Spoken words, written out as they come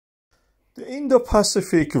The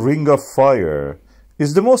Indo-Pacific Ring of Fire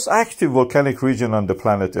is the most active volcanic region on the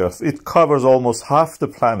planet Earth. It covers almost half the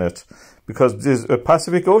planet because the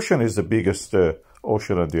Pacific Ocean is the biggest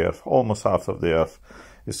ocean on the Earth. Almost half of the Earth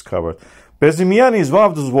is covered. Bezymianny is one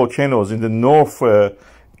of those volcanoes in the northwest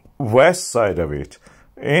side of it,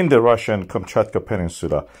 in the Russian Kamchatka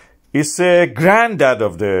Peninsula. It's a granddad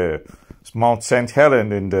of the Mount St.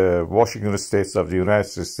 Helens in the Washington States of the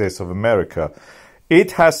United States of America.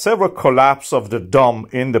 It has several collapses of the dome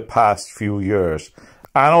in the past few years.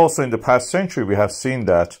 And also in the past century, we have seen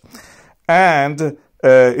that. And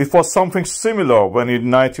it was something similar when in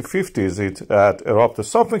the 1950s it had erupted.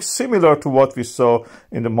 Something similar to what we saw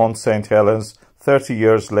in the Mount St. Helens 30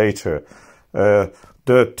 years later.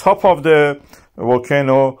 The top of the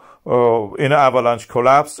volcano in an avalanche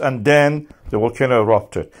collapsed, and then the volcano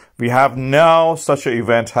erupted. We have now such an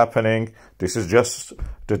event happening. This is just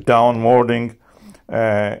the dawn morning,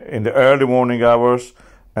 in the early morning hours,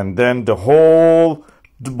 and then the whole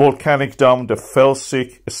volcanic dome, the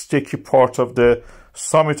Felsic, sticky part of the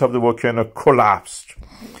summit of the volcano collapsed.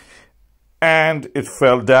 And it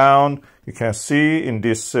fell down. You can see in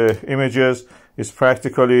these images, it's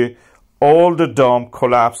practically all the dome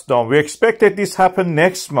collapsed down. We expected this happen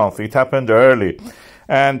next month. It happened early.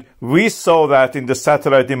 And we saw that in the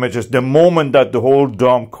satellite images, the moment that the whole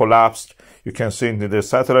dome collapsed. You can see in the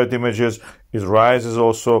satellite images, it rises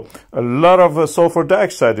also a lot of sulfur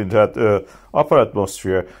dioxide in that upper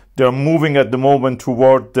atmosphere. They're moving at the moment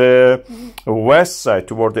toward the west side,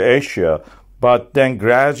 toward the Asia, but then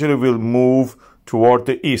gradually will move toward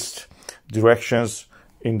the east. Directions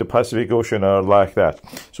in the Pacific Ocean are like that.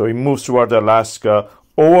 So it moves toward Alaska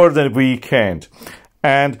over the weekend.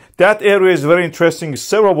 And that area is very interesting.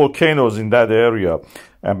 Several volcanoes in that area.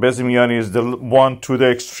 And Bezymianny is the one to the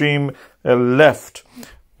extreme left.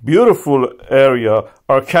 Beautiful area.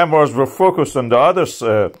 Our cameras were focused on the other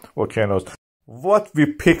volcanoes. What we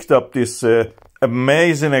picked up, this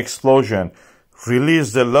amazing explosion,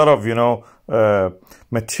 released a lot of,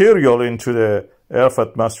 material into the Earth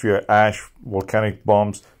atmosphere, ash, volcanic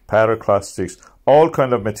bombs, pyroclastics, all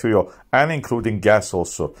kind of material, and including gas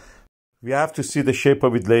also. We have to see the shape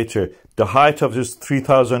of it later. The height of this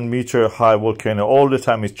 3,000-meter high volcano all the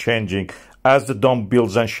time is changing. As the dome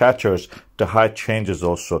builds and shatters, the height changes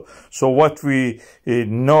also. So what we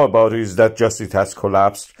know about it is that just it has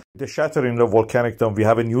collapsed. The shattering of the volcanic dome, we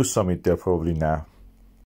have a new summit there probably now.